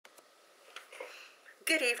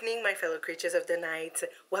Good evening, my fellow creatures of the night.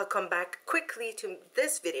 Welcome back quickly to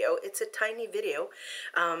this video. It's a tiny video.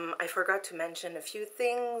 I forgot to mention a few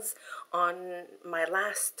things on my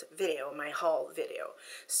last video, my haul video.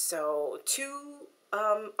 So two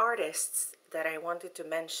artists that I wanted to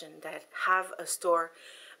mention that have a store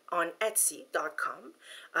on Etsy.com.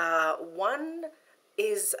 One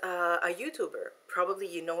is a YouTuber. Probably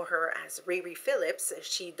you know her as Riri Phillips.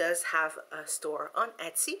 She does have a store on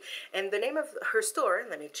Etsy, and the name of her store,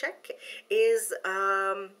 let me check, is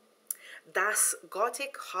Das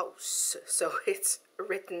Gothic Haus. So it's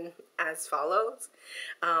written as follows: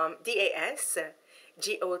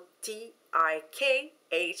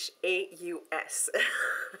 DASGOTIKHAUS.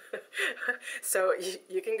 So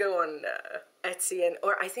you can go on Etsy,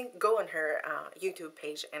 or I think go on her YouTube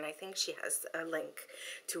page, and I think she has a link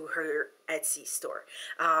to her Etsy store.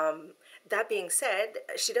 That being said,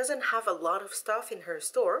 she doesn't have a lot of stuff in her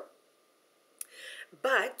store,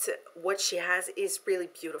 but what she has is really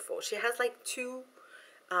beautiful. She has like two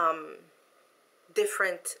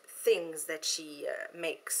different things that she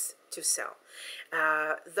makes to sell.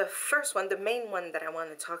 The first one, the main one that I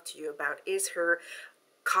want to talk to you about, is her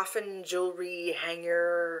coffin jewelry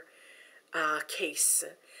hanger case.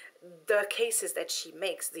 The cases that she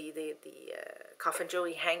makes, the coffin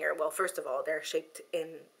jewelry hanger, well, first of all, they're shaped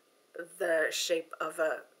in the shape of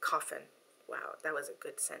a coffin. Wow, that was a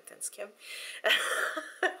good sentence, Kim.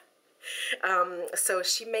 So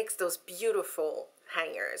she makes those beautiful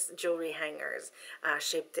hangers, jewelry hangers,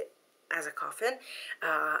 shaped as a coffin.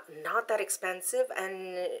 Not that expensive,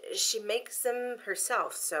 and she makes them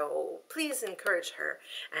herself. So please encourage her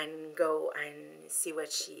and go and see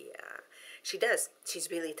what she does. She's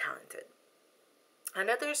really talented.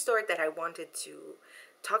 Another store that I wanted to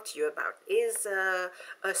talk to you about is a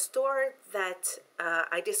store that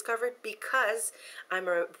I discovered because I'm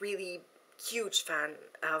a really huge fan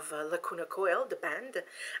of Lacuna Coil, the band,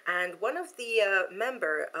 and one of the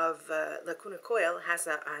member of Lacuna Coil has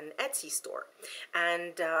an Etsy store,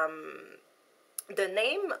 and the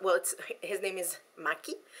name, well, his name is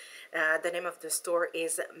Maki. The name of the store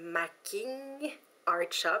is Making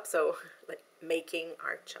Art Shop, so like making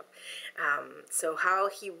art shop. So how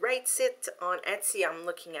he writes it on Etsy, I'm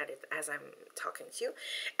looking at it as I'm talking to you.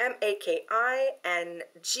 MAKING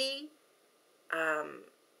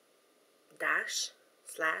dash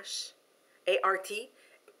slash ARTSHOP.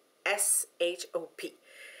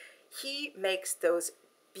 He makes those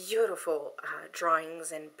beautiful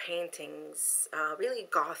drawings and paintings, really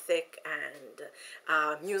gothic and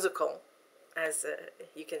musical, as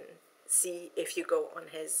you can see if you go on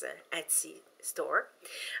his Etsy store.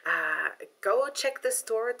 Go check the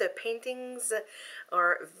store. The paintings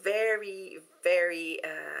are very, very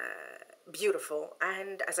beautiful,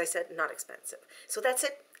 and as I said, not expensive. So that's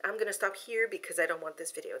it. I'm gonna stop here because I don't want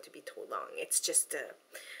this video to be too long. It's just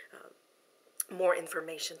more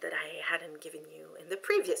information that I hadn't given you in the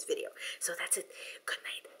previous video. So that's it. Good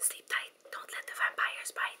night. Sleep tight. Don't let the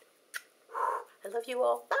vampires bite. I love you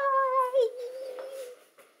all. Bye.